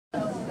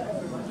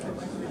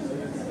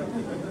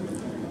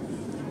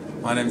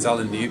My name's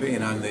Newby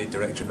and I'm the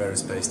Director of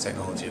Aerospace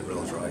Technology at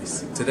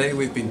Royce. Today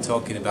we've been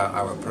talking about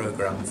our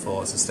programme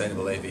for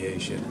sustainable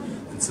aviation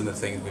and some of the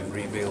things we've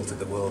revealed to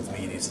the world's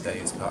media today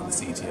as part of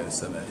the CTO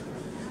Summit.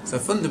 So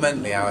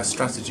fundamentally our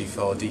strategy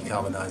for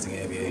decarbonising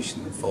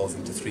aviation falls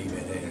into three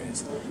main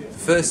areas. The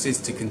first is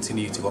to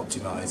continue to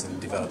optimise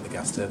and develop the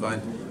gas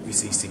turbine. We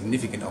see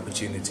significant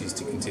opportunities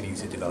to continue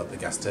to develop the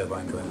gas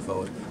turbine going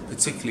forward,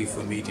 particularly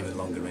for medium and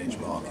longer range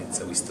markets,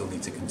 so we still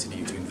need to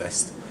continue to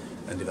invest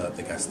and develop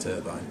the gas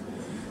turbine.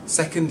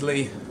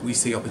 Secondly, we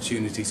see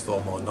opportunities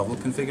for more novel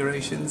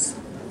configurations.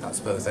 That's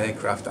both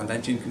aircraft and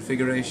engine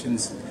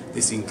configurations.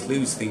 This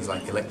includes things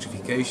like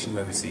electrification,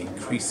 where we see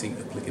increasing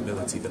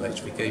applicability of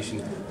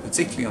electrification,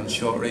 particularly on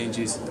short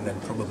ranges and then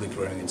probably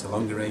growing into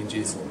longer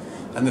ranges.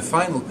 And the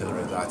final pillar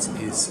of that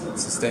is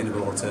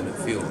sustainable alternate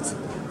fuels.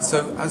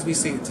 So as we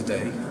see it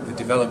today, the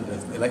development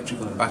of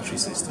electrical and battery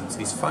systems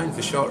is fine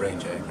for short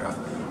range aircraft,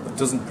 but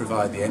doesn't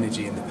provide the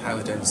energy and the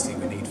power density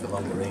we need for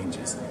longer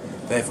ranges.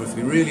 Therefore, if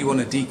we really want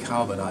to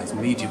decarbonise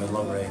medium and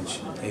long range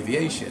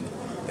aviation,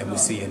 then we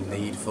see a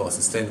need for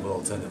sustainable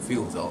alternate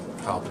fuels or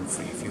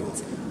carbon-free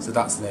fuels. So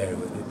that's an area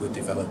we're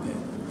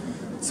developing.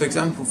 So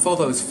example, for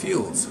those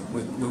fuels,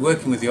 we're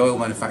working with the oil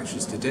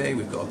manufacturers today.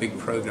 We've got a big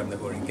programme that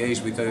we're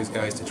engaged with those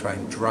guys to try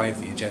and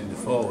drive the agenda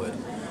forward.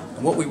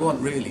 And what we want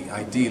really,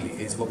 ideally,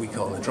 is what we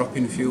call a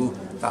drop-in fuel.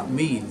 That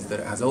means that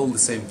it has all the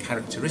same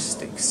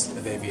characteristics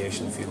of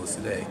aviation fuels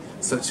today,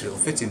 such that it will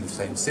fit in the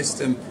same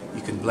system,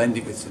 you can blend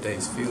it with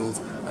today's fuels,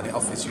 and it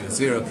offers you a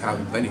zero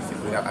carbon benefit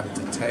without having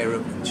to tear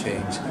up and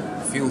change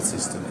the fuel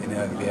system in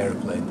either the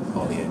aeroplane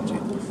or the engine.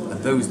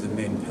 And those are the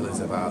main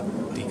pillars of our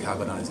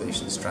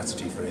decarbonisation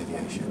strategy for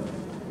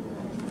aviation.